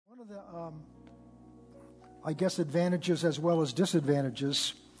advantages as well as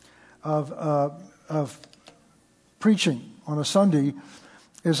disadvantages of preaching on a Sunday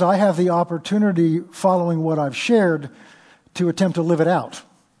is I have the opportunity, following what I've shared, to attempt to live it out.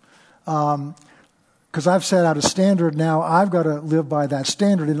 Because I've set out a standard now, I've got to live by that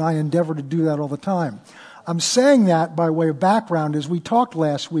standard, and I endeavor to do that all the time. I'm saying that by way of background, as we talked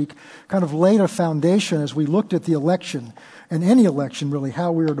last week, kind of laid a foundation as we looked at the election, and any election really,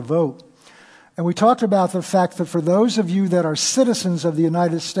 how we are to vote. And we talked about the fact that for those of you that are citizens of the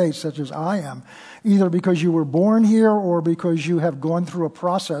United States, such as I am, either because you were born here or because you have gone through a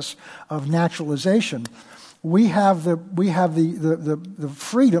process of naturalization, we have the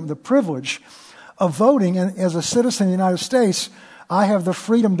freedom, the privilege of voting. And as a citizen of the United States, I have the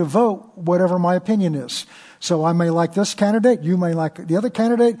freedom to vote whatever my opinion is. So I may like this candidate, you may like the other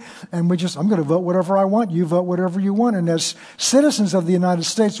candidate, and I'm going to vote whatever I want, you vote whatever you want. And as citizens of the United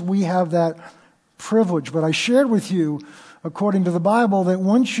States, we have that privilege. But I shared with you, according to the Bible, that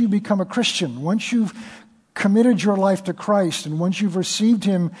once you become a Christian, once you've committed your life to Christ, and once you've received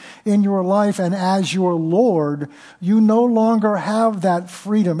Him in your life and as your Lord, you no longer have that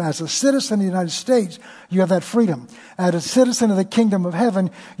freedom. As a citizen of the United States, you have that freedom. As a citizen of the kingdom of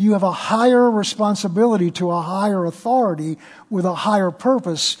heaven, you have a higher responsibility to a higher authority with a higher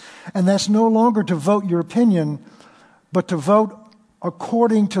purpose, and that's no longer to vote your opinion, but to vote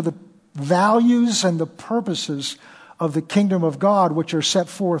according to the values and the purposes of the kingdom of God, which are set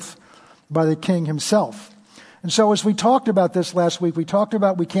forth by the King Himself. And so as we talked about this last week, we talked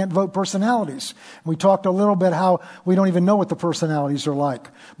about we can't vote personalities. We talked a little bit how we don't even know what the personalities are like.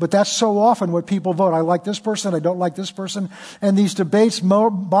 But that's so often what people vote. I like this person, I don't like this person. And these debates,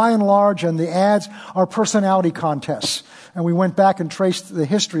 by and large, and the ads are personality contests. And we went back and traced the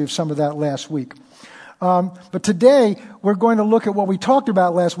history of some of that last week. But today, we're going to look at what we talked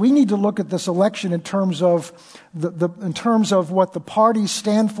about last. We need to look at this election in terms of what the parties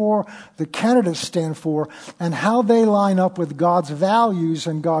stand for, the candidates stand for, and how they line up with God's values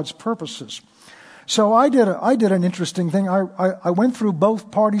and God's purposes. So I did an interesting thing. I went through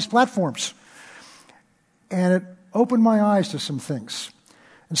both parties' platforms, and it opened my eyes to some things.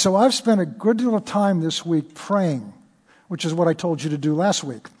 And so I've spent a good deal of time this week praying, which is what I told you to do last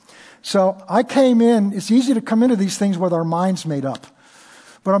week. So I came in, it's easy to come into these things with our minds made up.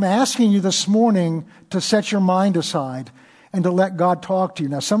 But I'm asking you this morning to set your mind aside and to let God talk to you.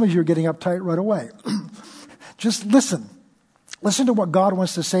 Now, some of you are getting uptight right away. Just listen. Listen to what God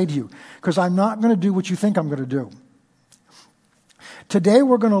wants to say to you, because I'm not going to do what you think I'm going to do. Today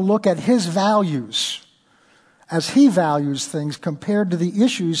we're going to look at His values as He values things compared to the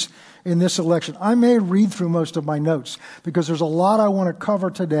issues in this election. I may read through most of my notes because there's a lot I want to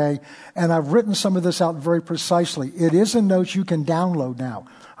cover today, and I've written some of this out very precisely. It is in notes you can download now.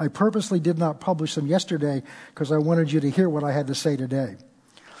 I purposely did not publish them yesterday because I wanted you to hear what I had to say today.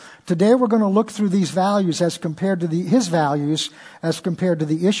 Today we're going to look through these values as compared to His values as compared to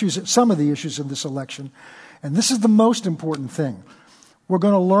the issues, some of the issues of this election. And this is the most important thing. We're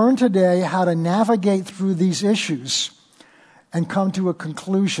going to learn today how to navigate through these issues and come to a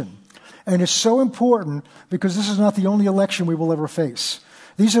conclusion. And it's so important because this is not the only election we will ever face.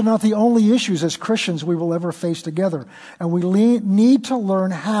 These are not the only issues as Christians we will ever face together. And we need to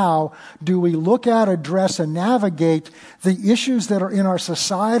learn how do we look at, address, and navigate the issues that are in our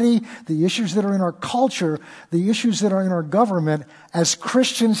society, the issues that are in our culture, the issues that are in our government as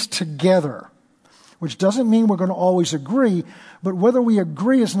Christians together. Which doesn't mean we're going to always agree, but whether we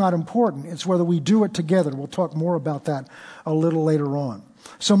agree is not important. It's whether we do it together. We'll talk more about that a little later on.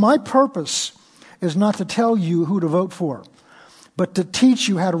 So my purpose is not to tell you who to vote for, but to teach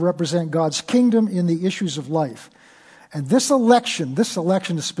you how to represent God's kingdom in the issues of life. And this election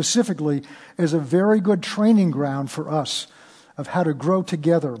specifically, is a very good training ground for us of how to grow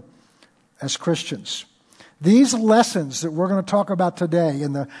together as Christians. These lessons that we're going to talk about today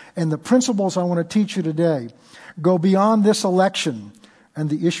and the principles I want to teach you today go beyond this election and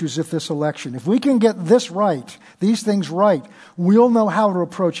the issues of this election. If we can get this right, these things right, we'll know how to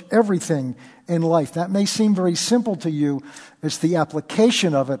approach everything in life. That may seem very simple to you. It's the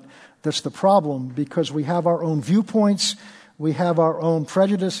application of it that's the problem, because we have our own viewpoints, we have our own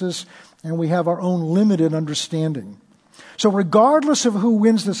prejudices, and we have our own limited understanding. So regardless of who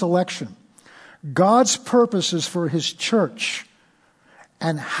wins this election, God's purposes for His church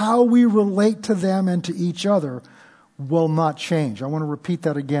and how we relate to them and to each other will not change. I want to repeat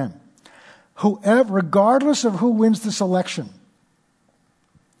that again. Regardless of who wins this election,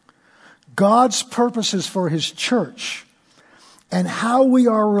 God's purposes for His church and how we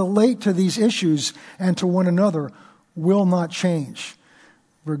are relate to these issues and to one another will not change.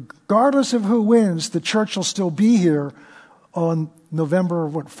 regardless of who wins, the church will still be here on November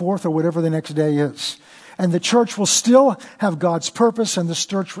 4th or whatever the next day is. And the church will still have God's purpose, and the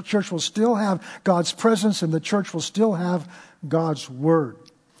church will still have God's presence, and the church will still have God's word.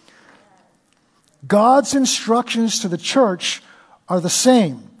 God's instructions to the church are the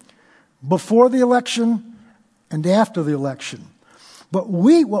same before the election and after the election. But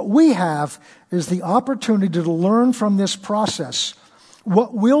what we have is the opportunity to learn from this process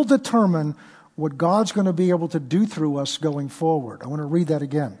what will determine what God's going to be able to do through us going forward. I want to read that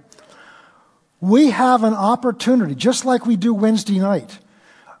again. We have an opportunity, just like we do Wednesday night.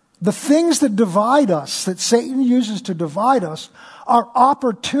 The things that divide us, that Satan uses to divide us, are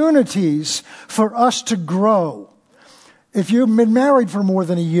opportunities for us to grow. If you've been married for more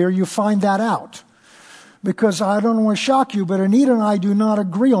than a year, you find that out. Because I don't want to shock you, but Anita and I do not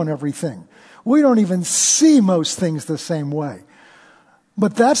agree on everything. We don't even see most things the same way.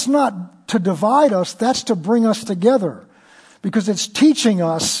 But that's not to divide us, that's to bring us together. Because it's teaching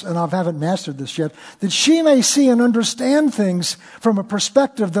us, and I haven't mastered this yet, that she may see and understand things from a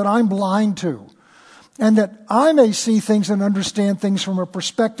perspective that I'm blind to. And that I may see things and understand things from a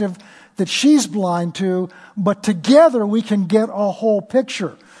perspective that she's blind to, but together we can get a whole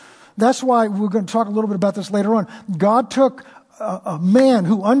picture. That's why we're going to talk a little bit about this later on. God took a man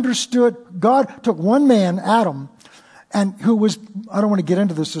who understood, God took one man, Adam, and who was, I don't want to get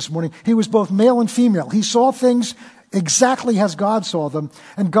into this morning, he was both male and female. He saw things exactly as God saw them,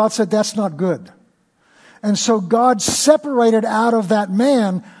 and God said, that's not good. And so God separated out of that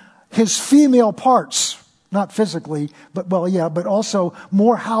man his female parts, not physically, but also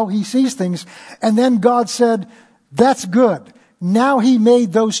more how he sees things. And then God said, that's good. Now he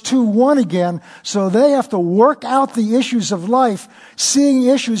made those two one again, so they have to work out the issues of life, seeing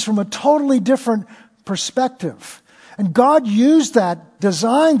issues from a totally different perspective. And God used that,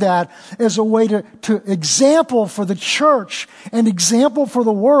 designed that as a way to example for the church and example for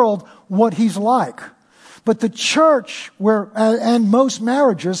the world what he's like. But the church, and most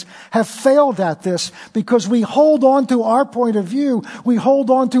marriages, have failed at this because we hold on to our point of view, we hold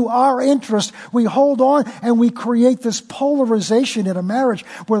on to our interest, we hold on and we create this polarization in a marriage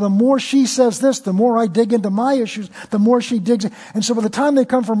where the more she says this, the more I dig into my issues, the more she digs in. And so by the time they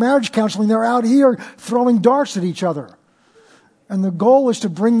come for marriage counseling, they're out here throwing darts at each other. And the goal is to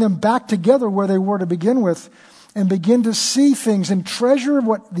bring them back together where they were to begin with, and begin to see things and treasure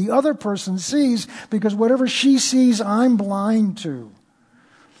what the other person sees, because whatever she sees, I'm blind to.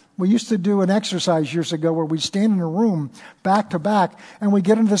 We used to do an exercise years ago where we'd stand in a room back to back and we'd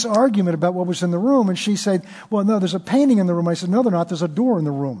get into this argument about what was in the room, and she said, well, no, there's a painting in the room. I said, no, there's not. There's a door in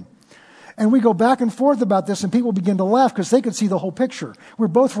the room. And we go back and forth about this, and people begin to laugh because they could see the whole picture. We're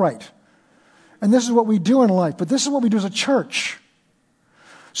both right. And this is what we do in life, but this is what we do as a church.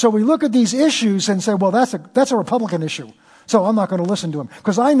 So we look at these issues and say, well, that's a Republican issue, so I'm not going to listen to him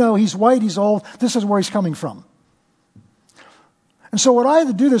because I know he's white, he's old, this is where he's coming from. And so what I had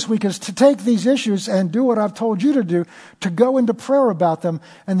to do this week is to take these issues and do what I've told you to do, to go into prayer about them.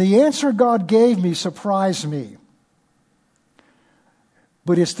 And the answer God gave me surprised me.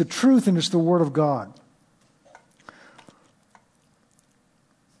 But it's the truth and it's the Word of God.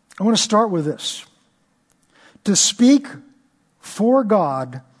 I want to start with this. To speak for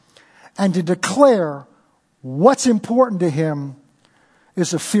God and to declare what's important to Him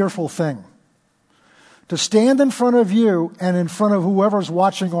is a fearful thing. To stand in front of you and in front of whoever's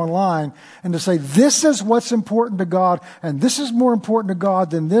watching online and to say, this is what's important to God and this is more important to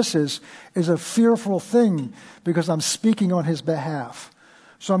God than this is a fearful thing because I'm speaking on His behalf.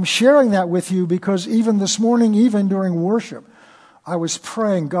 So I'm sharing that with you because even this morning, even during worship, I was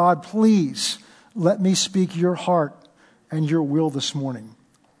praying, God, please let me speak your heart and your will this morning.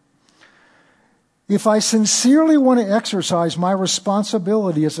 If I sincerely want to exercise my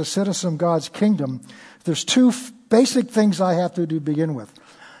responsibility as a citizen of God's kingdom, there's two basic things I have to do to begin with.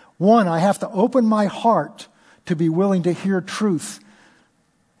 One, I have to open my heart to be willing to hear truth.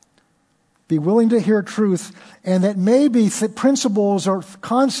 Be willing to hear truth, and that may be principles or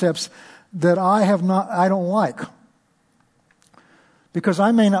concepts that I don't like. Because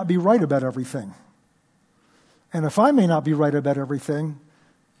I may not be right about everything. And if I may not be right about everything,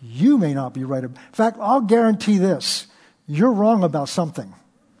 you may not be right. In fact, I'll guarantee this. You're wrong about something.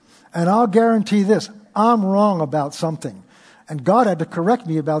 And I'll guarantee this. I'm wrong about something. And God had to correct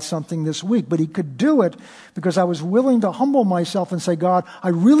me about something this week. But He could do it because I was willing to humble myself and say, God, I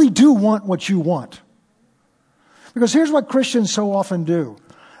really do want what you want. Because here's what Christians so often do.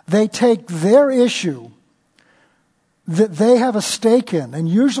 They take their issue, that they have a stake in. And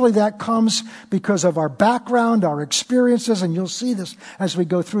usually that comes because of our background, our experiences, and you'll see this as we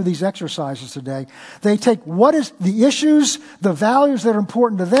go through these exercises today. They take what is the issues, the values that are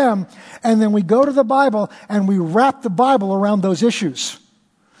important to them, and then we go to the Bible and we wrap the Bible around those issues.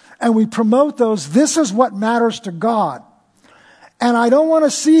 And we promote those. This is what matters to God. And I don't want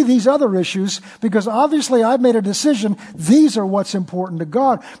to see these other issues because obviously I've made a decision. These are what's important to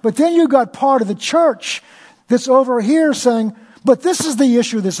God. But then you got part of the church that's over here saying, but this is the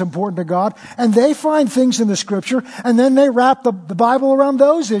issue that's important to God. And they find things in the Scripture, and then they wrap the Bible around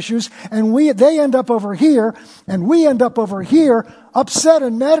those issues, and they end up over here, and we end up over here, upset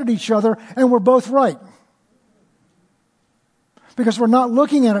and mad at each other, and we're both right. Because we're not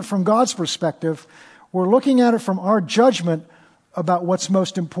looking at it from God's perspective. We're looking at it from our judgment about what's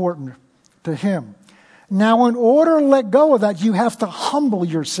most important to Him. Now, in order to let go of that, you have to humble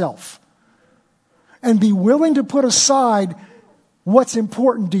yourself and be willing to put aside what's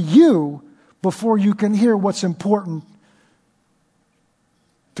important to you before you can hear what's important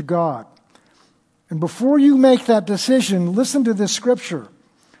to God. And before you make that decision, listen to this scripture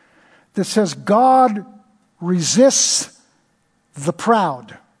that says, God resists the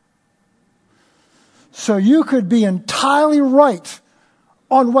proud. So you could be entirely right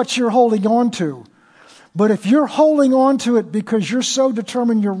on what you're holding on to. But if you're holding on to it because you're so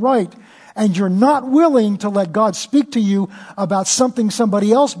determined you're right, and you're not willing to let God speak to you about something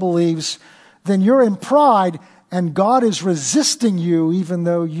somebody else believes, then you're in pride, and God is resisting you even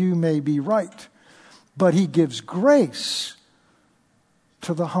though you may be right. But He gives grace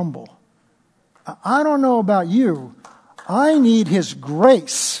to the humble. I don't know about you. I need His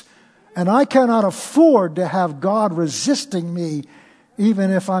grace, and I cannot afford to have God resisting me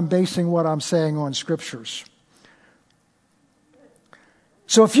even if I'm basing what I'm saying on scriptures.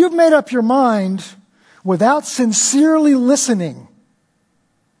 So if you've made up your mind without sincerely listening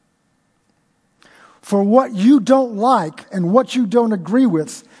for what you don't like and what you don't agree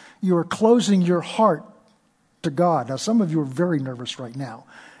with, you are closing your heart to God. Now, some of you are very nervous right now,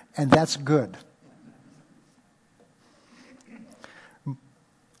 and that's good.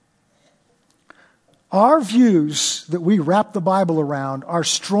 Our views that we wrap the Bible around are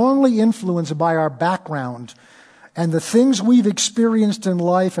strongly influenced by our background and the things we've experienced in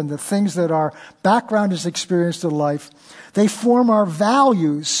life and the things that our background has experienced in life. They form our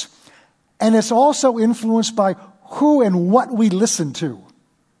values, and it's also influenced by who and what we listen to,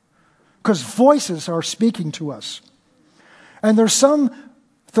 because voices are speaking to us. And there's some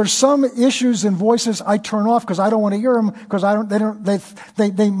issues and voices I turn off because I don't want to hear them because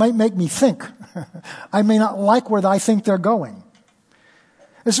they might make me think. I may not like where I think they're going.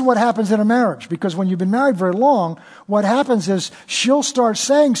 This is what happens in a marriage, because when you've been married very long, what happens is she'll start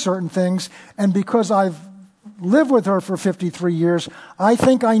saying certain things, and because I've lived with her for 53 years, I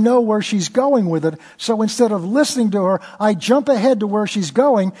think I know where she's going with it. So instead of listening to her, I jump ahead to where she's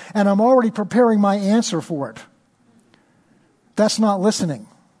going, and I'm already preparing my answer for it. That's not listening.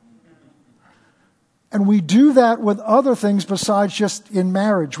 And we do that with other things besides just in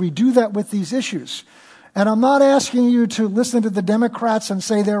marriage. We do that with these issues. And I'm not asking you to listen to the Democrats and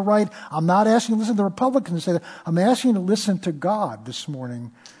say they're right. I'm not asking you to listen to the Republicans and say that. I'm asking you to listen to God this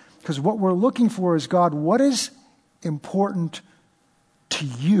morning. Because what we're looking for is, God, what is important to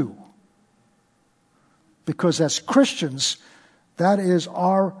you? Because as Christians, that is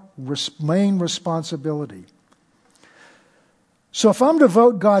our main responsibility. So if I'm to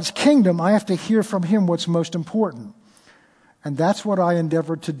vote God's kingdom, I have to hear from Him what's most important. And that's what I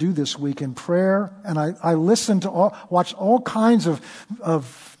endeavored to do this week in prayer. And I listened to watched all kinds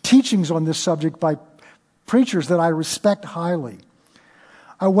of teachings on this subject by preachers that I respect highly.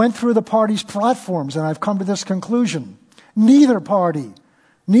 I went through the party's platforms, and I've come to this conclusion. Neither party,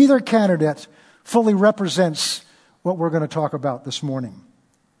 neither candidate fully represents what we're going to talk about this morning.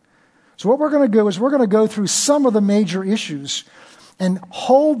 So what we're going to do is we're going to go through some of the major issues and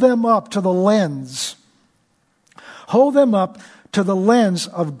hold them up to the lens. Hold them up to the lens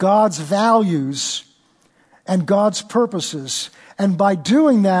of God's values and God's purposes. And by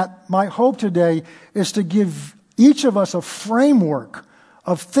doing that, my hope today is to give each of us a framework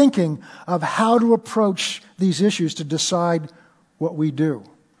of thinking of how to approach these issues to decide what we do.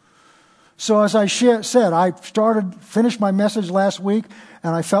 So as I said, I finished my message last week,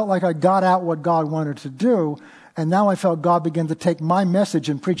 and I felt like I got out what God wanted to do. And now I felt God began to take my message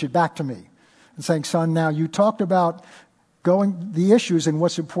and preach it back to me. And saying, son, now you talked about the issues and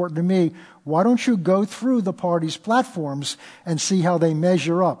what's important to me. Why don't you go through the party's platforms and see how they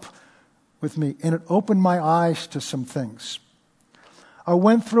measure up with me? And it opened my eyes to some things. I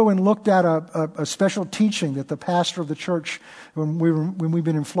went through and looked at a special teaching that the pastor of the church, when we've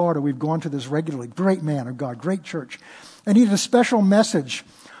been in Florida, we've gone to this regularly. Great man of God, great church. And he did a special message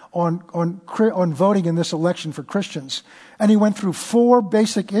on voting in this election for Christians. And he went through 4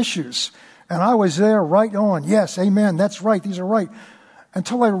 basic issues. And I was there right on. Yes, amen, that's right, these are right.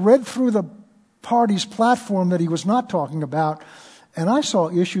 Until I read through the party's platform that he was not talking about, and I saw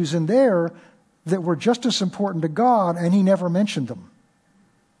issues in there that were just as important to God, and he never mentioned them.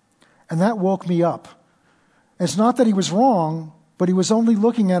 And that woke me up. It's not that he was wrong, but he was only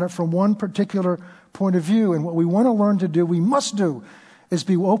looking at it from one particular point of view. And what we want to learn to do, we must do, is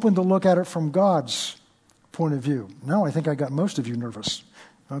be open to look at it from God's point of view. Now I think I got most of you nervous.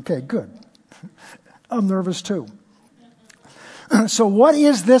 Okay, good. I'm nervous too. So what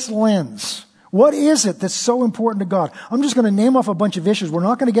is this lens? What is it that's so important to God? I'm just going to name off a bunch of issues. We're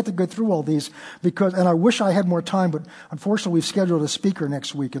not going to get to go through all these and I wish I had more time, but unfortunately we've scheduled a speaker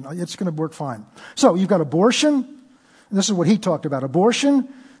next week and it's going to work fine. So you've got abortion. This is what he talked about.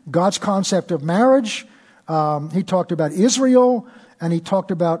 Abortion, God's concept of marriage. He talked about Israel, and he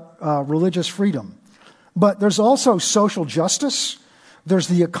talked about religious freedom. But there's also social justice. There's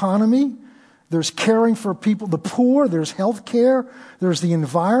the economy. There's caring for people, the poor. There's health care. There's the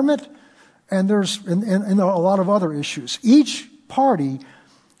environment. And there's and a lot of other issues. Each party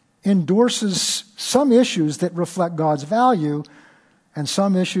endorses some issues that reflect God's value and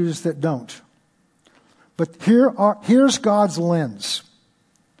some issues that don't. But here's God's lens.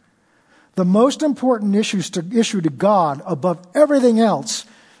 The most important issue to God above everything else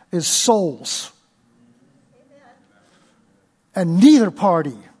is souls. And neither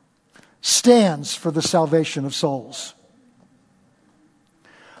party stands for the salvation of souls.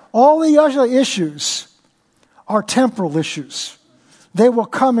 All the other issues are temporal issues. They will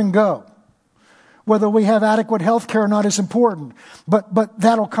come and go. Whether we have adequate health care or not is important, but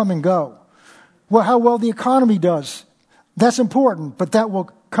that'll come and go. Well, how well the economy does, that's important, but that will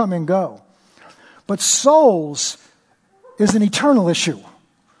come and go. But souls is an eternal issue.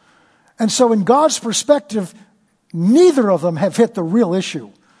 And so in God's perspective, neither of them have hit the real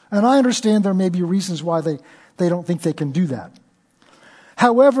issue. And I understand there may be reasons why they don't think they can do that.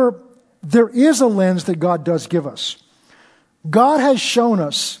 However, there is a lens that God does give us. God has shown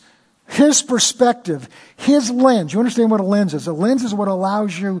us His perspective, His lens. You understand what a lens is? A lens is what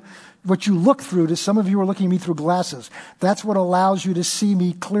allows you, what you look through. Some of you are looking at me through glasses. That's what allows you to see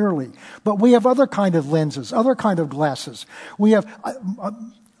me clearly. But we have other kind of lenses, other kind of glasses.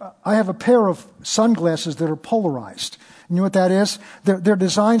 I have a pair of sunglasses that are polarized. You know what that is? They're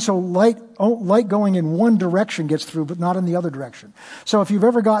designed so light going in one direction gets through, but not in the other direction. So if you've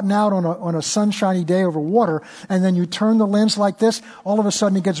ever gotten out on a sunshiny day over water, and then you turn the lens like this, all of a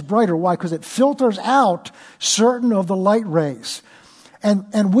sudden it gets brighter. Why? Because it filters out certain of the light rays.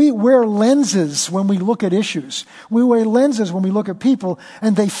 And we wear lenses when we look at issues. We wear lenses when we look at people,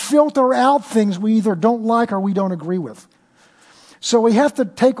 and they filter out things we either don't like or we don't agree with. So we have to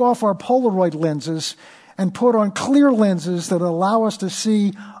take off our Polaroid lenses and put on clear lenses that allow us to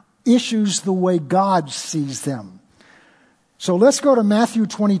see issues the way God sees them. So let's go to Matthew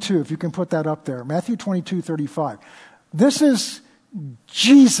 22, if you can put that up there. Matthew 22:35. This is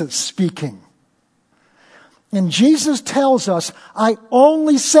Jesus speaking. And Jesus tells us, I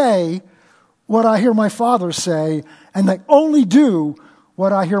only say what I hear my Father say, and I only do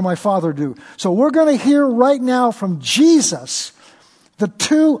what I hear my Father do. So we're going to hear right now from Jesus the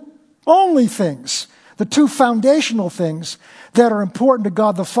two only things, the two foundational things that are important to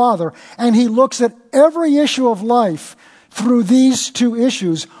God the Father. And He looks at every issue of life through these two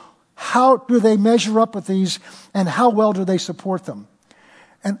issues. How do they measure up with these, and how well do they support them?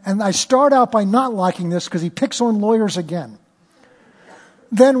 And I start out by not liking this because he picks on lawyers again.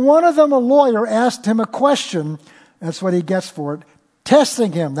 Then one of them, a lawyer, asked him a question. That's what he gets for it.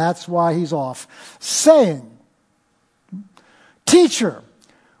 Testing him. That's why he's off. Saying, Teacher,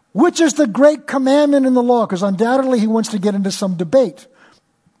 which is the great commandment in the law? Because undoubtedly he wants to get into some debate.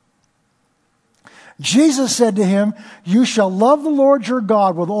 Jesus said to him, You shall love the Lord your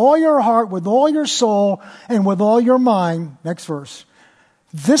God with all your heart, with all your soul, and with all your mind. Next verse.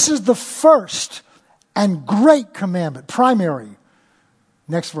 This is the first and great commandment, primary.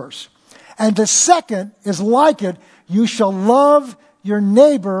 Next verse. And the second is like it. You shall love your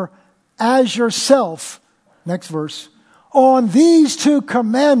neighbor as yourself. Next verse. On these two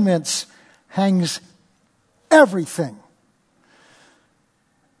commandments hangs everything.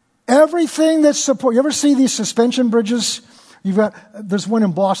 Everything that's support. You ever see these suspension bridges? There's one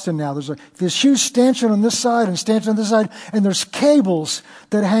in Boston now. There's this huge stanchion on this side and stanchion on this side, and there's cables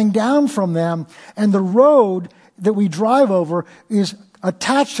that hang down from them, and the road that we drive over is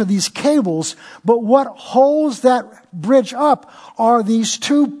attached to these cables, but what holds that bridge up are these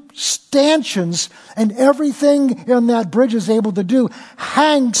two stanchions, and everything in that bridge is able to do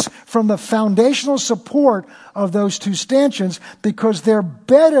hangs from the foundational support of those two stanchions, because they're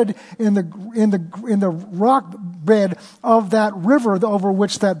bedded in the rock bed of that river over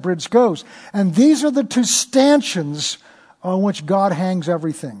which that bridge goes. And these are the two stanchions on which God hangs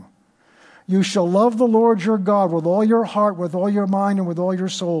everything. You shall love the Lord your God with all your heart, with all your mind, and with all your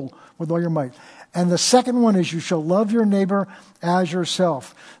soul, with all your might. And the second one is you shall love your neighbor as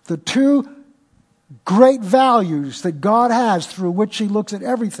yourself. The two great values that God has through which he looks at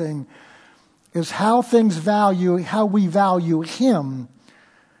everything is how we value him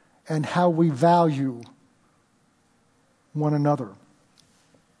and how we value one another.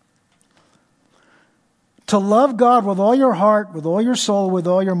 To love God with all your heart, with all your soul, with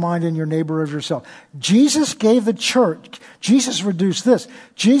all your mind, and your neighbor as yourself. Jesus gave the church, Jesus reduced this.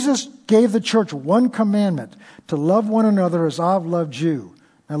 Jesus gave the church one commandment, to love one another as I've loved you.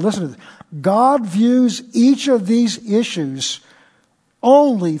 Now listen to this. God views each of these issues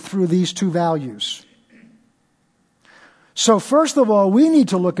only through these two values. So first of all, we need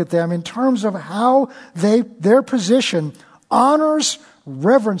to look at them in terms of how their position honors,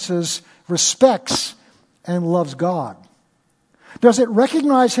 reverences, respects, and loves God. Does it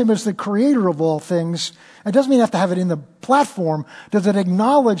recognize him as the creator of all things? It doesn't mean you have to have it in the platform. Does it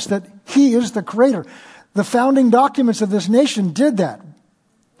acknowledge that he is the creator? The founding documents of this nation did that.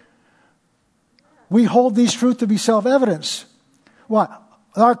 We hold these truths to be self-evidence. What?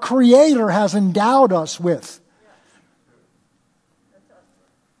 Our creator has endowed us with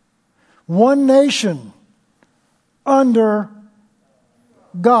one nation under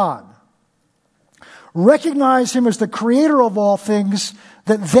God. Recognize him as the creator of all things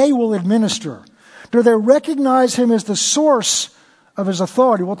that they will administer. Do they recognize him as the source of his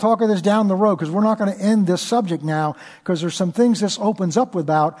authority? We'll talk of this down the road, because we're not going to end this subject now, because there's some things this opens up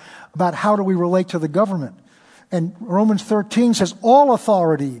about how do we relate to the government. And Romans 13 says all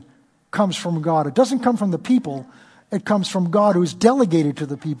authority comes from God. It doesn't come from the people. It comes from God, who's delegated to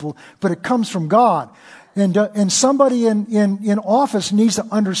the people, but it comes from God. And somebody in office needs to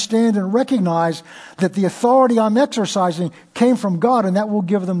understand and recognize that the authority I'm exercising came from God, and that will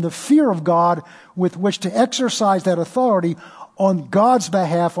give them the fear of God with which to exercise that authority on God's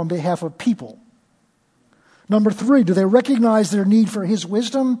behalf, on behalf of people. Number 3, do they recognize their need for his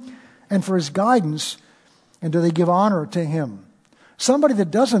wisdom and for his guidance, and do they give honor to him? Somebody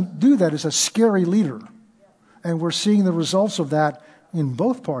that doesn't do that is a scary leader, and we're seeing the results of that in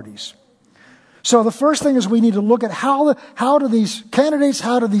both parties. So the first thing is we need to look at how do these candidates,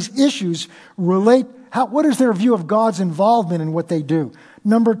 how do these issues relate, what is their view of God's involvement in what they do?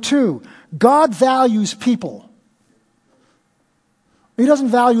 Number 2, God values people. He doesn't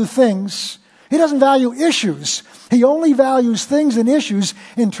value things. He doesn't value issues. He only values things and issues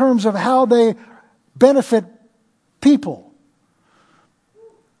in terms of how they benefit people.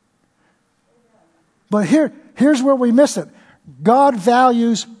 But here's where we miss it. God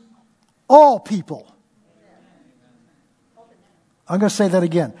values all people. I'm going to say that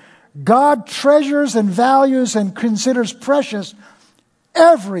again. God treasures and values and considers precious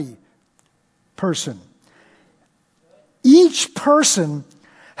every person. Each person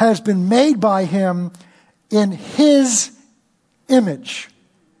has been made by him in his image.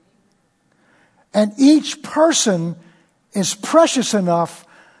 And each person is precious enough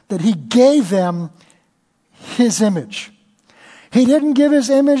that he gave them his image. He didn't give his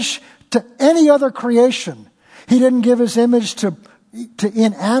image to any other creation. He didn't give his image to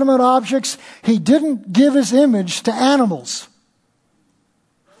inanimate objects. He didn't give his image to animals.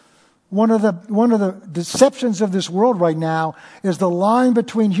 One of the deceptions of this world right now is the line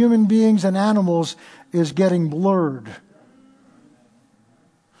between human beings and animals is getting blurred.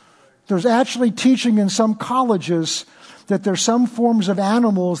 There's actually teaching in some colleges that there's some forms of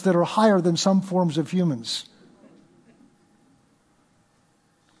animals that are higher than some forms of humans.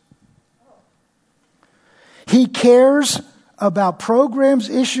 He cares about programs,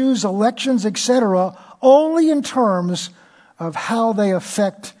 issues, elections, etc., only in terms of how they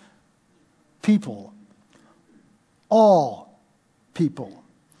affect people. All people.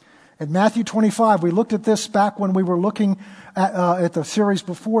 In Matthew 25, we looked at this back when we were looking at the series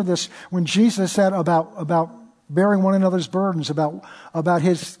before this, when Jesus said about bearing one another's burdens, about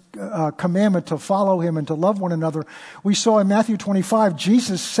his commandment to follow him and to love one another. We saw in Matthew 25,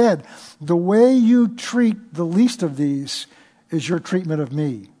 Jesus said, the way you treat the least of these is your treatment of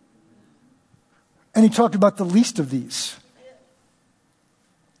me. And he talked about the least of these.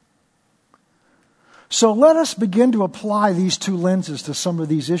 So let us begin to apply these two lenses to some of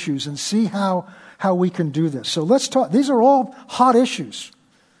these issues and see how we can do this. So let's talk. These are all hot issues,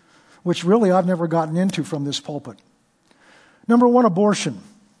 which really I've never gotten into from this pulpit. Number one, abortion.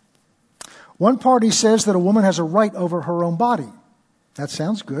 One party says that a woman has a right over her own body. That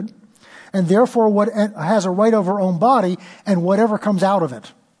sounds good. And therefore has a right over her own body and whatever comes out of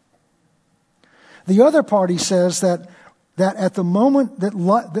it. The other party says that at the moment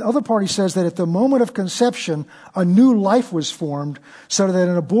of conception, a new life was formed, so that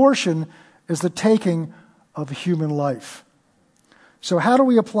an abortion is the taking of a human life. So how do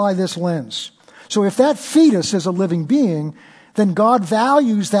we apply this lens? So if that fetus is a living being, then God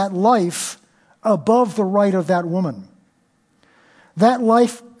values that life above the right of that woman. That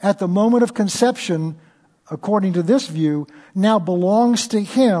life at the moment of conception, according to this view, now belongs to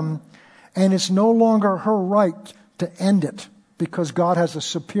Him, and it's no longer her right to end it, because God has a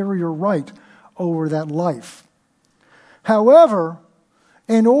superior right over that life. However,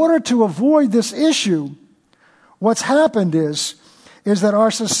 in order to avoid this issue, what's happened is that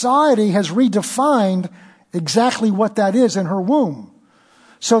our society has redefined exactly what that is in her womb,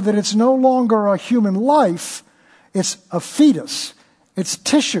 so that it's no longer a human life, it's a fetus, it's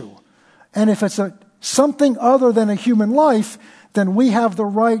tissue. And if it's something other than a human life, then we have the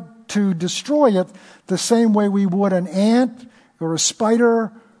right to destroy it the same way we would an ant or a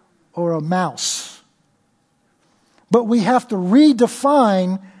spider or a mouse. But we have to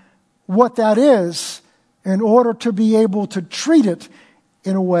redefine what that is in order to be able to treat it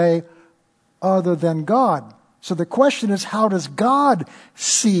in a way other than God. So the question is, how does God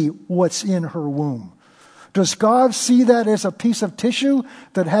see what's in her womb? Does God see that as a piece of tissue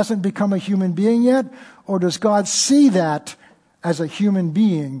that hasn't become a human being yet? Or does God see that as a human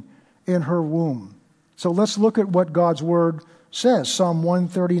being in her womb? So let's look at what God's Word says. Psalm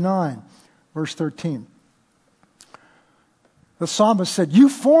 139, verse 13. The psalmist said, "You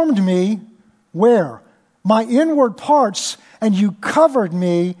formed me," where? "My inward parts, and you covered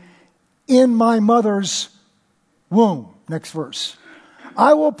me in my mother's womb." Next verse.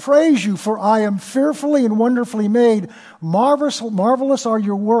 "I will praise you, for I am fearfully and wonderfully made. Marvelous are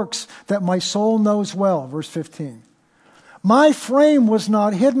your works that my soul knows well." Verse 15. "My frame was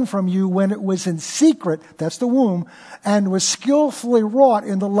not hidden from you when it was in secret," that's the womb, "and was skillfully wrought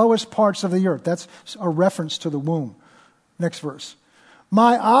in the lowest parts of the earth." That's a reference to the womb. Next verse.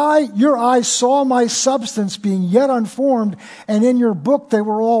 Your eyes saw my substance being yet unformed, and in your book they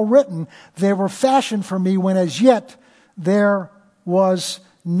were all written. They were fashioned for me when as yet there was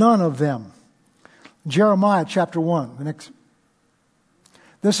none of them." Jeremiah chapter 1.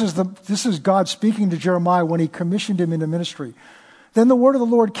 This is God speaking to Jeremiah when He commissioned him into ministry. "Then the word of the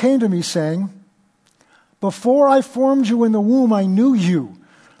Lord came to me, saying, Before I formed you in the womb, I knew you.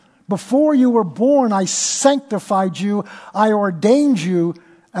 Before you were born, I sanctified you. I ordained you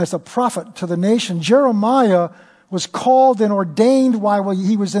as a prophet to the nation." Jeremiah was called and ordained while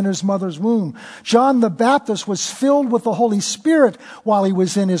he was in his mother's womb. John the Baptist was filled with the Holy Spirit while he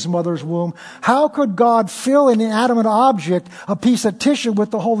was in his mother's womb. How could God fill an inanimate object, a piece of tissue,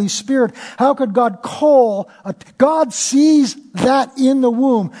 with the Holy Spirit? How could God God sees that in the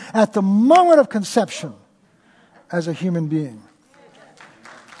womb at the moment of conception as a human being.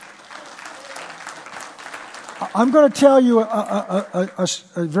 I'm going to tell you a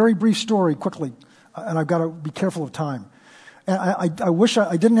very brief story quickly, and I've got to be careful of time. And I wish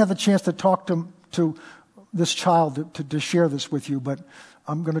I didn't have the chance to talk to this child to share this with you, but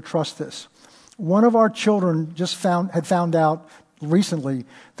I'm going to trust this. One of our children had found out recently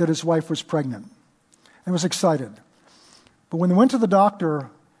that his wife was pregnant and was excited. But when they went to the doctor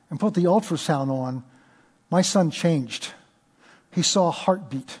and put the ultrasound on, my son changed. He saw a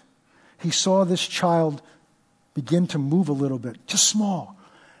heartbeat. He saw this child begin to move a little bit, just small.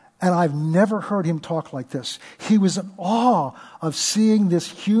 And I've never heard him talk like this. He was in awe of seeing this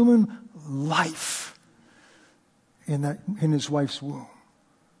human life in his wife's womb.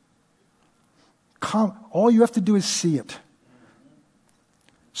 All you have to do is see it.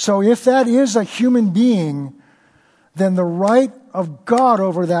 So if that is a human being, then the right of God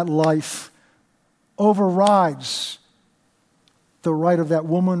over that life overrides the right of that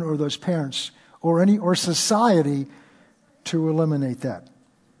woman or those parents or society to eliminate that.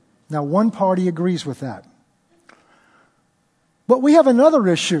 Now, one party agrees with that. But we have another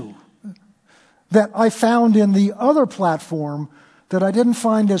issue that I found in the other platform that I didn't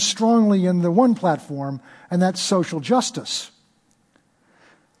find as strongly in the one platform, and that's social justice.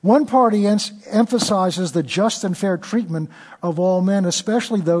 One party emphasizes the just and fair treatment of all men,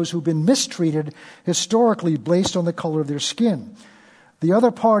 especially those who've been mistreated historically based on the color of their skin. The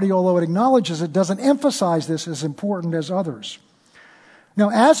other party, although it acknowledges it, doesn't emphasize this as important as others. Now,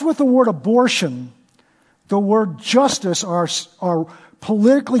 as with the word abortion, the word justice are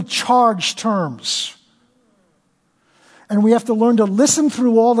politically charged terms. And we have to learn to listen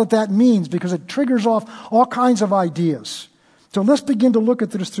through all that means because it triggers off all kinds of ideas. So let's begin to look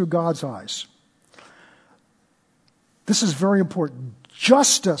at this through God's eyes. This is very important.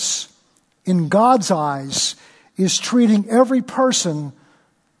 Justice in God's eyes is treating every person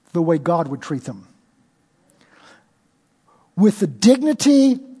the way God would treat them, with the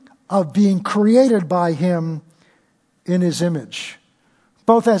dignity of being created by Him in His image,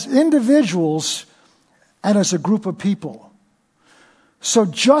 both as individuals and as a group of people. So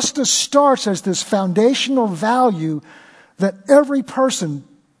justice starts as this foundational value that every person,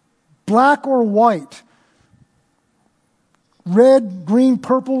 black or white, red, green,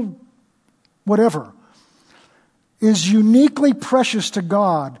 purple, whatever, is uniquely precious to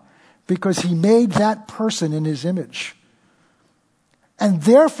God because He made that person in His image. And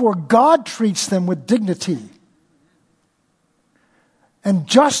therefore, God treats them with dignity. And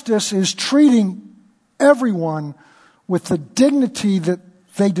justice is treating everyone with the dignity that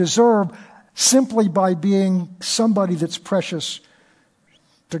they deserve simply by being somebody that's precious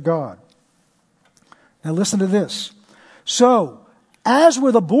to God. Now listen to this. So, as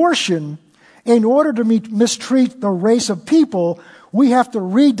with abortion, in order to mistreat the race of people, we have to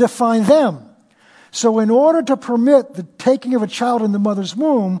redefine them. So in order to permit the taking of a child in the mother's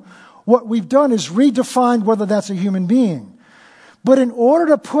womb, what we've done is redefined whether that's a human being. But in order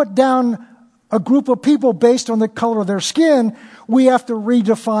to put down a group of people based on the color of their skin, we have to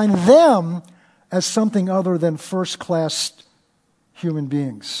redefine them as something other than first-class human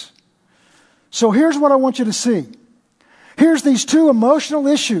beings. So here's what I want you to see. Here's these two emotional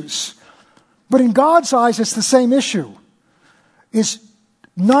issues. But in God's eyes, it's the same issue. It's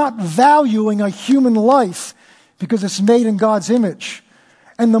not valuing a human life because it's made in God's image.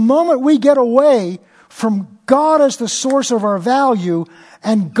 And the moment we get away from God as the source of our value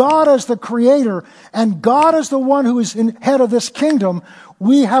and God as the creator and God as the one who is head of this kingdom,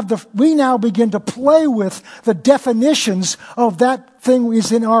 we now begin to play with the definitions of that thing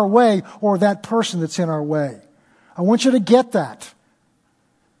is in our way or that person that's in our way. I want you to get that.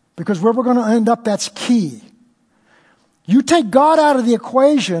 Because where we're going to end up, that's key. You take God out of the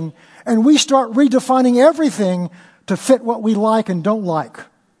equation and we start redefining everything to fit what we like and don't like.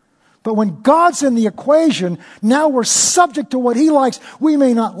 But when God's in the equation, now we're subject to what He likes. We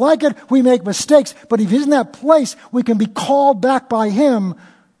may not like it, we make mistakes, but if He's in that place, we can be called back by Him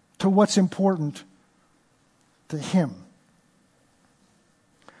to what's important to Him.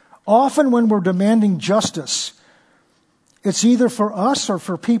 Often when we're demanding justice, it's either for us or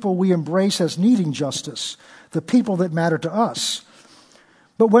for people we embrace as needing justice, the people that matter to us.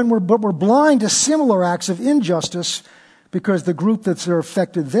 But we're blind to similar acts of injustice because the group that's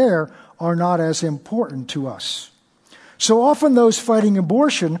affected there are not as important to us. So often those fighting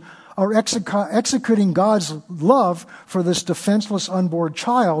abortion are executing God's love for this defenseless unborn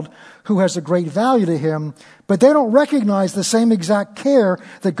child who has a great value to Him, but they don't recognize the same exact care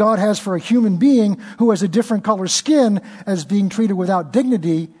that God has for a human being who has a different color skin as being treated without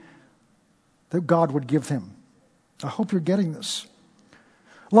dignity that God would give him. I hope you're getting this.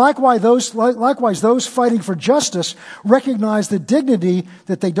 Likewise, those fighting for justice recognize the dignity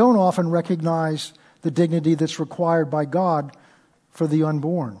that they don't often recognize, the dignity that's required by God for the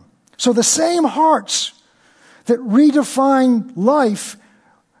unborn. So the same hearts that redefine life,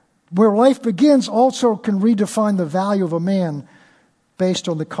 where life begins, also can redefine the value of a man based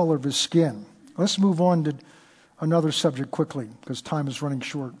on the color of his skin. Let's move on to another subject quickly, because time is running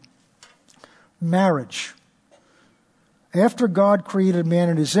short. Marriage. After God created man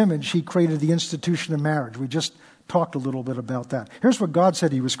in His image, He created the institution of marriage. We just talked a little bit about that. Here's what God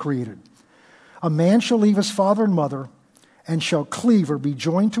said He was created. A man shall leave his father and mother, and shall cleave or be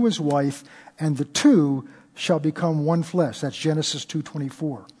joined to his wife, and the two shall become one flesh. That's Genesis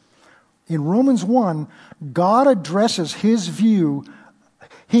 2:24. In Romans 1, God addresses His view.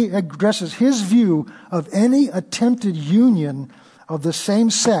 He addresses His view of any attempted union of the same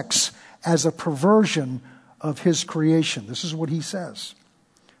sex as a perversion of His creation. This is what He says.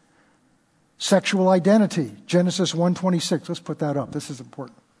 Sexual identity, Genesis 1:26. Let's put that up. This is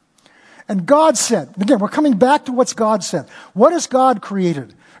important. And God said, again, we're coming back to what God said. What has God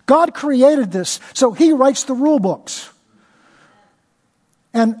created? God created this, so He writes the rule books.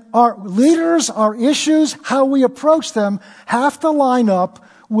 And our leaders, our issues, how we approach them have to line up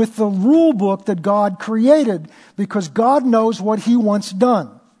with the rule book that God created, because God knows what He wants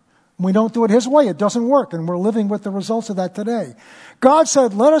done. We don't do it His way. It doesn't work, and we're living with the results of that today. God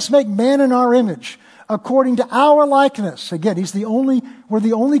said, let us make man in our image, according to our likeness. Again, we're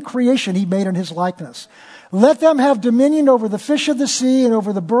the only creation He made in His likeness. Let them have dominion over the fish of the sea and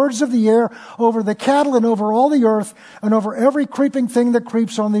over the birds of the air, over the cattle and over all the earth, and over every creeping thing that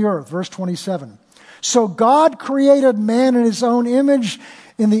creeps on the earth. Verse 27. So God created man in His own image.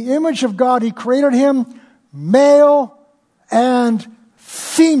 In the image of God, He created him, male and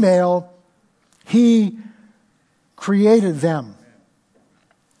female. He created them.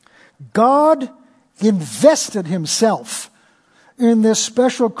 God invested Himself in this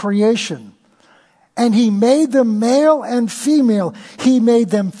special creation. And He made them male and female. He made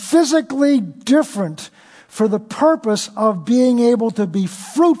them physically different for the purpose of being able to be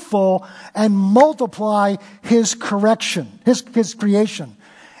fruitful and multiply His creation.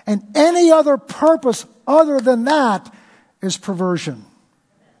 And any other purpose other than that is perversion.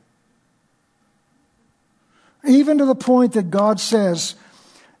 Even to the point that God says,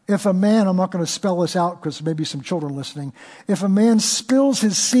 if a man, I'm not going to spell this out because maybe some children listening, if a man spills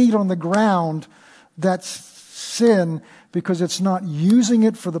his seed on the ground, that's sin because it's not using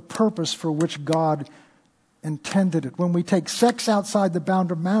it for the purpose for which God intended it. When we take sex outside the bound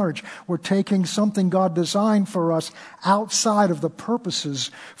of marriage, we're taking something God designed for us outside of the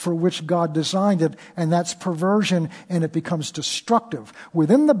purposes for which God designed it, and that's perversion, and it becomes destructive.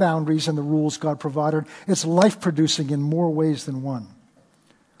 Within the boundaries and the rules God provided, it's life-producing in more ways than one.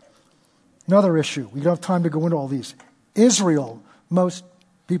 Another issue, we don't have time to go into all these. Israel, most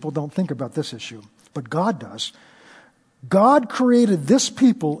people don't think about this issue, but God does. God created this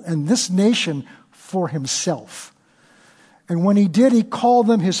people and this nation for Himself. And when He did, He called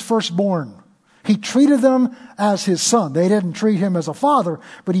them His firstborn. He treated them as His son. They didn't treat Him as a father,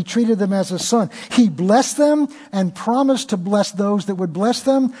 but He treated them as a son. He blessed them and promised to bless those that would bless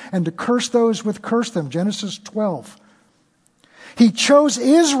them and to curse those that curse them. Genesis 12. He chose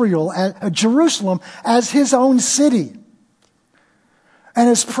Israel, Jerusalem, as His own city. And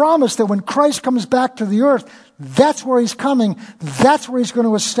has promised that when Christ comes back to the earth, that's where He's coming. That's where He's going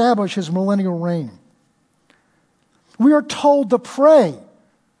to establish His millennial reign. We are told to pray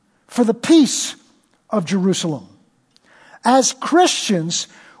for the peace of Jerusalem. As Christians,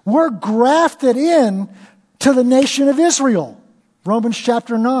 we're grafted in to the nation of Israel. Romans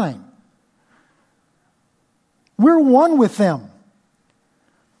chapter 9. We're one with them.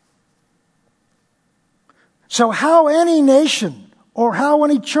 So how any nation or how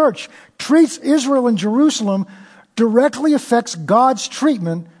any church treats Israel and Jerusalem directly affects God's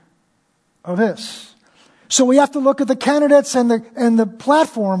treatment of this. So we have to look at the candidates and the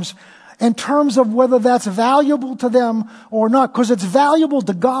platforms in terms of whether that's valuable to them or not, because it's valuable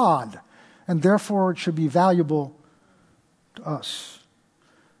to God, and therefore it should be valuable to us.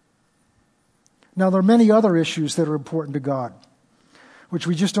 Now, there are many other issues that are important to God, which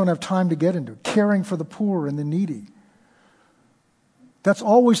we just don't have time to get into. Caring for the poor and the needy. That's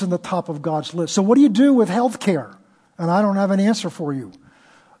always in the top of God's list. So what do you do with health care? And I don't have an answer for you,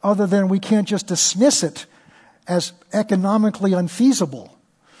 other than we can't just dismiss it as economically unfeasible.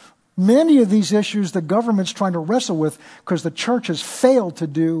 Many of these issues the government's trying to wrestle with because the church has failed to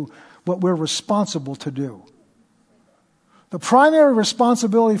do what we're responsible to do. The primary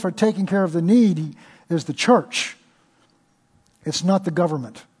responsibility for taking care of the needy is the church. It's not the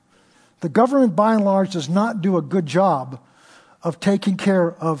government. The government, by and large, does not do a good job of taking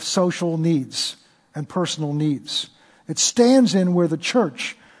care of social needs and personal needs. It stands in where the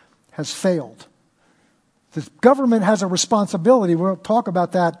church has failed. The government has a responsibility. We'll talk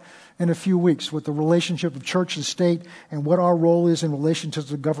about that in a few weeks with the relationship of church and state and what our role is in relation to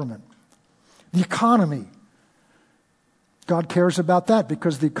the government. The economy. God cares about that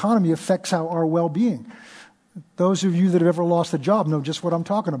because the economy affects our well-being. Those of you that have ever lost a job know just what I'm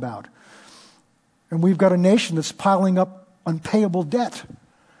talking about. And we've got a nation that's piling up unpayable debt.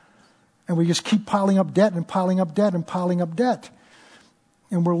 And we just keep piling up debt and piling up debt and piling up debt.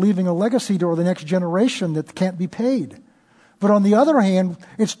 And we're leaving a legacy to the next generation that can't be paid. But on the other hand,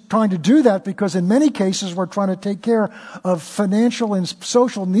 it's trying to do that because in many cases we're trying to take care of financial and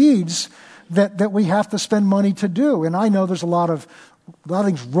social needs that we have to spend money to do. And I know there's a lot of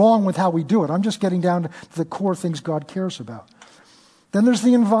things wrong with how we do it. I'm just getting down to the core things God cares about. Then there's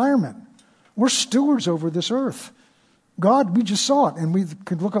the environment. We're stewards over this earth. God, we just saw it, and we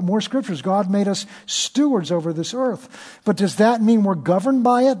could look at more scriptures. God made us stewards over this earth. But does that mean we're governed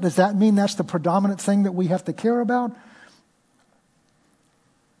by it? Does that mean that's the predominant thing that we have to care about?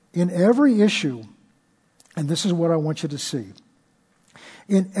 In every issue, and this is what I want you to see,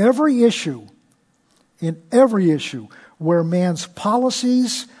 in every issue where man's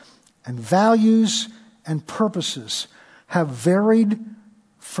policies and values and purposes have varied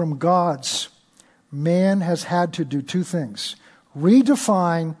from God's, man has had to do two things: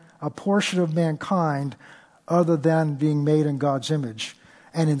 redefine a portion of mankind other than being made in God's image,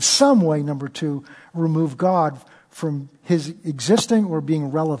 and in some way, number two, remove God from his existing or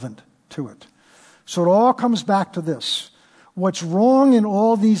being relevant to it. So it all comes back to this. What's wrong in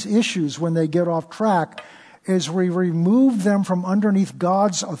all these issues when they get off track is we remove them from underneath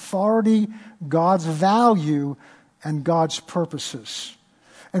God's authority, God's value, and God's purposes.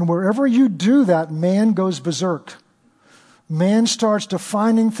 And wherever you do that, man goes berserk. Man starts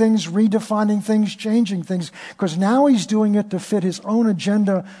defining things, redefining things, changing things, because now he's doing it to fit his own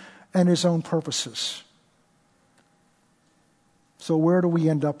agenda and his own purposes. So where do we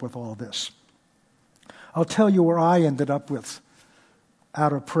end up with all this? I'll tell you where I ended up with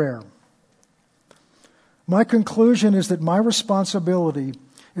out of prayer. My conclusion is that my responsibility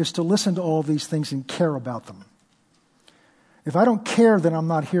is to listen to all these things and care about them. If I don't care, then I'm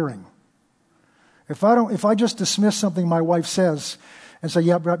not hearing. If I just dismiss something my wife says and say,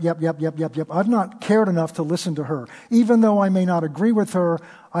 yep, I've not cared enough to listen to her. Even though I may not agree with her,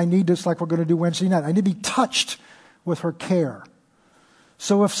 I need this, like we're going to do Wednesday night. I need to be touched with her care.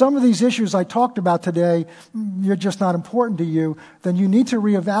 So if some of these issues I talked about today, you're just not important to you, then you need to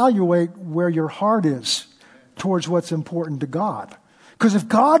reevaluate where your heart is towards what's important to God. Because if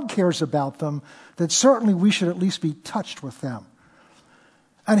God cares about them, then certainly we should at least be touched with them.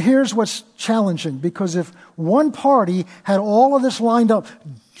 And here's what's challenging, because if one party had all of this lined up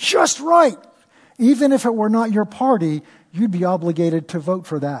just right, even if it were not your party, you'd be obligated to vote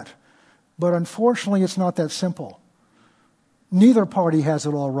for that. But unfortunately, it's not that simple. Neither party has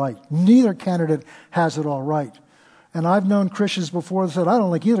it all right. Neither candidate has it all right. And I've known Christians before that said, I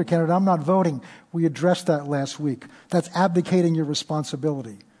don't like either candidate, I'm not voting. We addressed that last week. That's abdicating your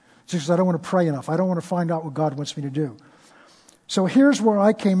responsibility. It's just I don't want to pray enough. I don't want to find out what God wants me to do. So here's where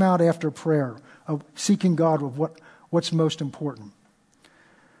I came out after prayer, of seeking God with what's most important.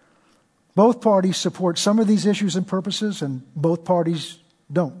 Both parties support some of these issues and purposes, and both parties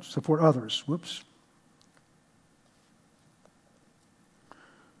don't support others. Whoops.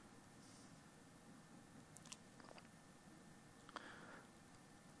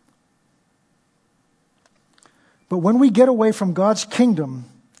 But when we get away from God's kingdom,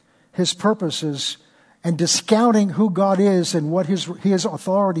 his purposes, and discounting who God is and what his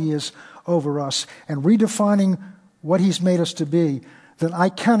authority is over us, and redefining what he's made us to be, then I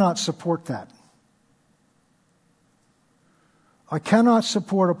cannot support that. I cannot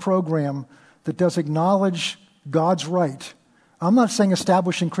support a program that does acknowledge God's right. I'm not saying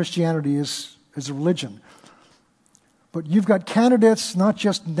establishing Christianity is a religion. But you've got candidates, not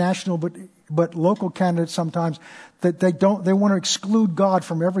just national, but local candidates sometimes, that they want to exclude God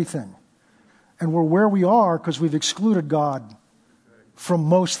from everything. And we're where we are because we've excluded God from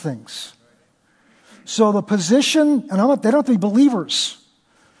most things. So the position, and they don't have to be believers.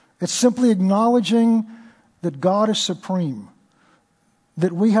 It's simply acknowledging that God is supreme.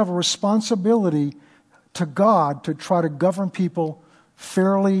 That we have a responsibility to God to try to govern people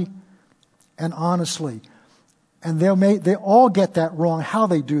fairly and honestly. And they all get that wrong, how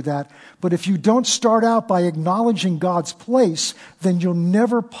they do that. But if you don't start out by acknowledging God's place, then you'll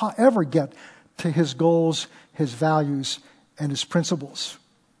never ever get to his goals, his values, and his principles.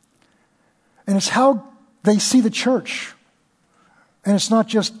 And it's how they see the church. And it's not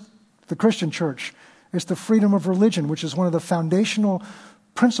just the Christian church. It's the freedom of religion, which is one of the foundational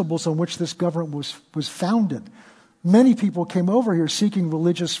principles on which this government was founded. Many people came over here seeking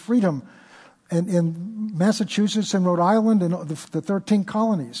religious freedom in Massachusetts and Rhode Island and the 13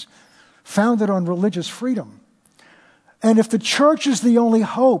 colonies, founded on religious freedom. And if the church is the only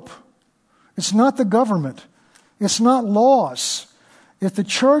hope, it's not the government. It's not laws. If the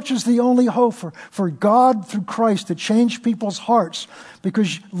church is the only hope for God through Christ to change people's hearts,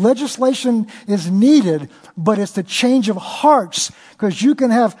 because legislation is needed, but it's the change of hearts. Because you can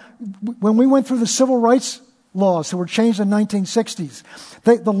have, when we went through the civil rights laws that were changed in the 1960s,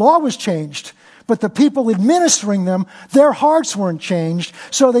 the law was changed, but the people administering them, their hearts weren't changed,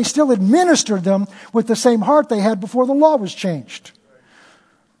 so they still administered them with the same heart they had before the law was changed.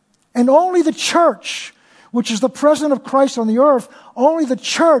 And only the church, which is the presence of Christ on the earth, only the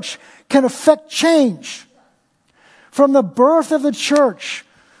church can effect change. From the birth of the church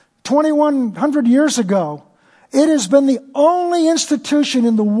 2,100 years ago, it has been the only institution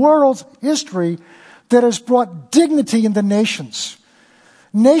in the world's history that has brought dignity into nations.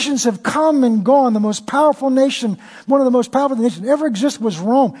 Nations have come and gone. The most powerful nation, one of the most powerful nations ever existed was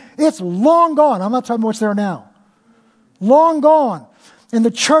Rome. It's long gone. I'm not talking about what's there now. Long gone. And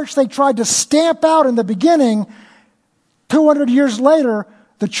the church they tried to stamp out in the beginning, 200 years later,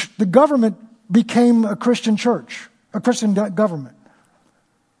 the government became a Christian church, a Christian government.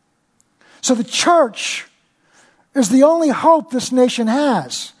 So the church is the only hope this nation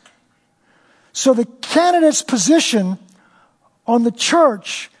has. So the candidate's position on the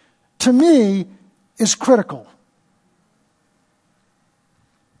church, to me, is critical.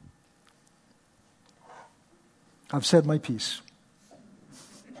 I've said my piece.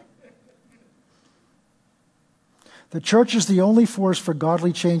 The church is the only force for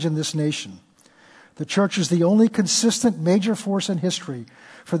godly change in this nation. The church is the only consistent major force in history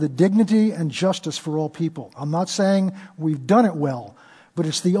for the dignity and justice for all people. I'm not saying we've done it well, but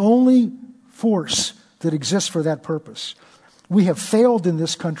it's the only force that exists for that purpose. We have failed in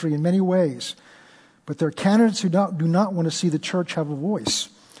this country in many ways, but there are candidates who do not want to see the church have a voice.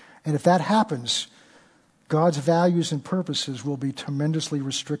 And if that happens, God's values and purposes will be tremendously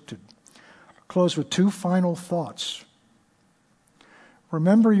restricted. I'll close with two final thoughts.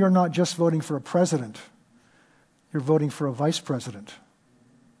 Remember, you're not just voting for a president. You're voting for a vice president.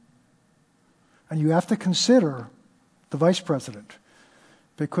 And you have to consider the vice president,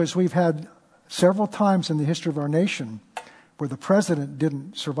 because we've had several times in the history of our nation where the president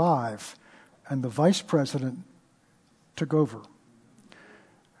didn't survive and the vice president took over.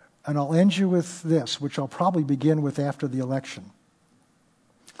 And I'll end you with this, which I'll probably begin with after the election.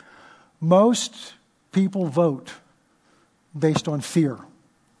 Most people vote based on fear.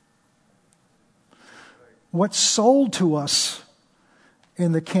 What's sold to us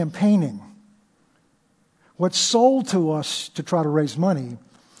in the campaigning, what's sold to us to try to raise money,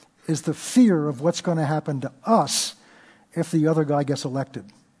 is the fear of what's going to happen to us if the other guy gets elected.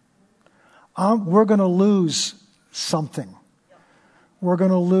 We're going to lose something. We're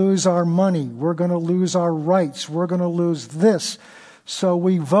going to lose our money. We're going to lose our rights. We're going to lose this. So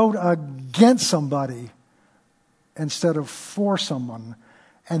we vote against somebody instead of for someone.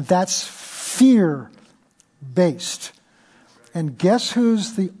 And that's fear-based. And guess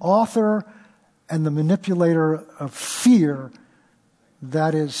who's the author and the manipulator of fear?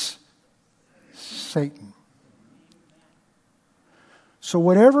 That is Satan. So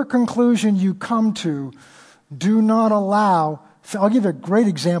whatever conclusion you come to, do not allow... I'll give you a great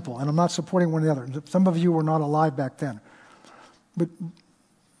example, and I'm not supporting one or the other. Some of you were not alive back then. But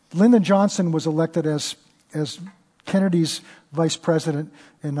Lyndon Johnson was elected as Kennedy's vice president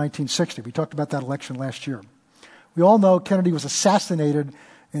in 1960. We talked about that election last year. We all know Kennedy was assassinated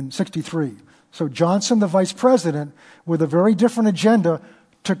in 1963. So Johnson, the vice president, with a very different agenda,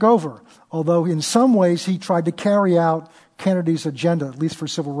 took over. Although in some ways he tried to carry out Kennedy's agenda, at least for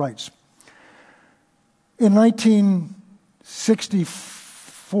civil rights. In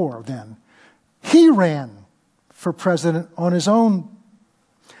 1964, then, he ran for president on his own,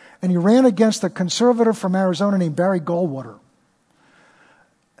 and he ran against a conservative from Arizona named Barry Goldwater.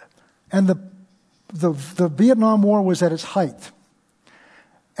 And the Vietnam War was at its height.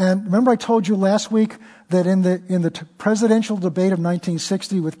 And remember I told you last week that in the presidential debate of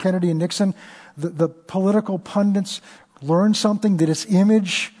 1960 with Kennedy and Nixon, the political pundits learned something, that it's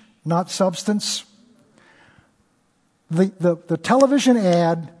image, not substance. The television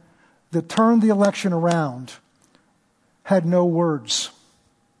ad that turned the election around had no words.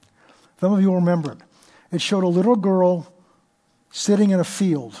 Some of you will remember it. It showed a little girl sitting in a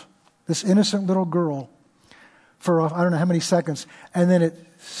field, this innocent little girl, for I don't know how many seconds, and then it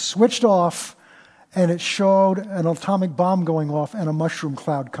switched off, and it showed an atomic bomb going off and a mushroom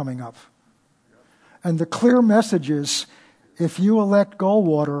cloud coming up. And the clear message is, if you elect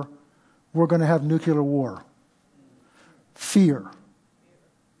Goldwater, we're going to have nuclear war. Fear.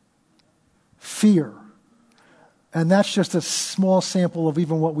 Fear. And that's just a small sample of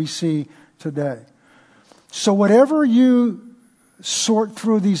even what we see today. So whatever you sort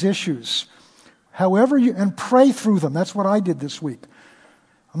through these issues, however you, and pray through them. That's what I did this week.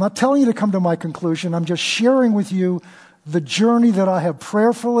 I'm not telling you to come to my conclusion. I'm just sharing with you the journey that I have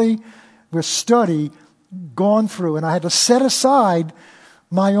prayerfully, with study, gone through. And I had to set aside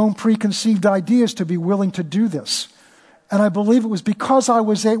my own preconceived ideas to be willing to do this. And I believe it was because I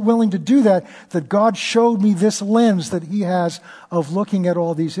was willing to do that God showed me this lens that He has of looking at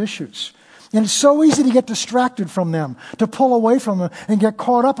all these issues. And it's so easy to get distracted from them, to pull away from them and get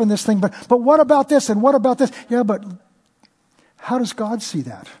caught up in this thing. But what about this and what about this? Yeah, but how does God see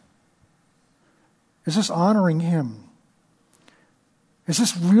that? Is this honoring Him? Is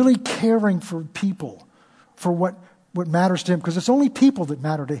this really caring for people, for what matters to Him? Because it's only people that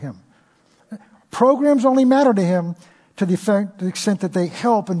matter to Him. Programs only matter to Him to the extent that they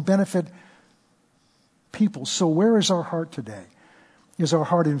help and benefit people. So where is our heart today? Is our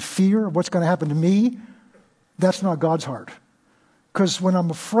heart in fear of what's going to happen to me? That's not God's heart. Because when I'm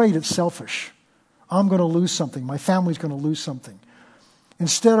afraid, it's selfish. I'm going to lose something. My family's going to lose something.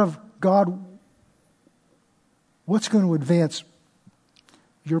 Instead of, God, what's going to advance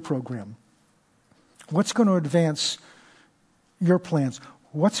your program? What's going to advance your plans?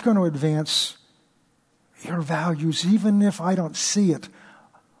 What's going to advance your values? Even if I don't see it,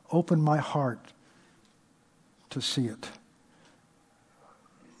 open my heart to see it.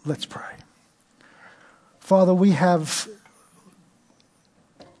 Let's pray. Father, we have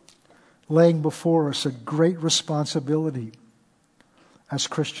laying before us a great responsibility as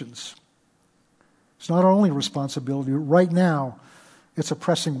Christians. It's not our only responsibility. Right now, it's a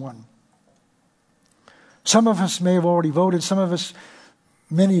pressing one. Some of us may have already voted.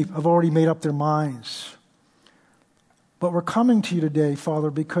 Many have already made up their minds. But we're coming to you today,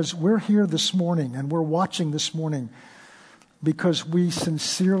 Father, because we're here this morning and we're watching this morning because we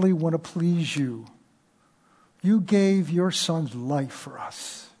sincerely want to please you. You gave your Son's life for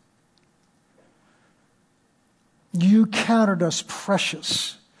us. You counted us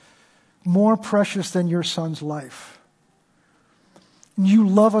precious, more precious than your Son's life. You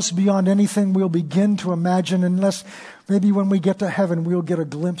love us beyond anything we'll begin to imagine, unless maybe when we get to heaven we'll get a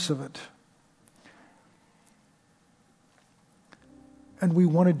glimpse of it. And we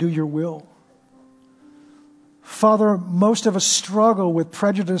want to do your will. Father, most of us struggle with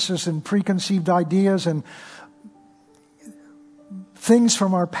prejudices and preconceived ideas and things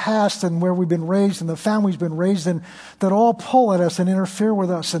from our past and where we've been raised and the family's been raised in that all pull at us and interfere with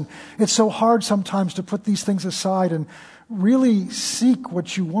us. And it's so hard sometimes to put these things aside and really seek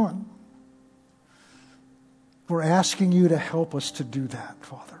what you want. We're asking you to help us to do that,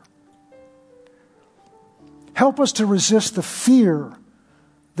 Father. Help us to resist the fear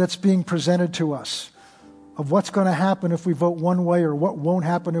that's being presented to us of what's going to happen if we vote one way or what won't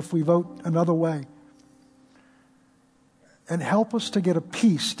happen if we vote another way. And help us to get a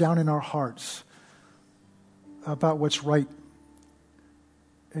peace down in our hearts about what's right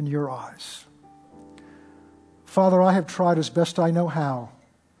in your eyes. Father, I have tried as best I know how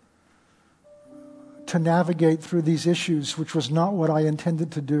to navigate through these issues, which was not what I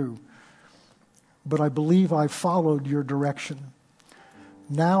intended to do. But I believe I followed your direction.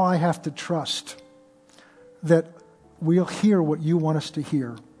 Now I have to trust that we'll hear what you want us to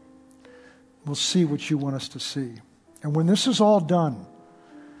hear. We'll see what you want us to see. And when this is all done,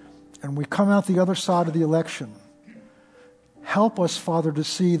 and we come out the other side of the election, help us, Father, to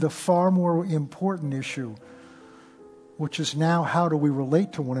see the far more important issue, which is now how do we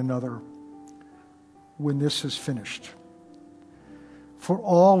relate to one another when this is finished. For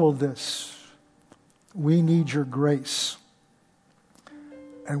all of this, we need your grace,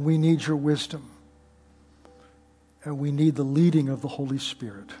 and we need your wisdom, and we need the leading of the Holy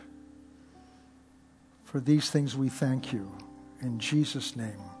Spirit. For these things we thank you. In Jesus'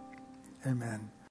 name, amen.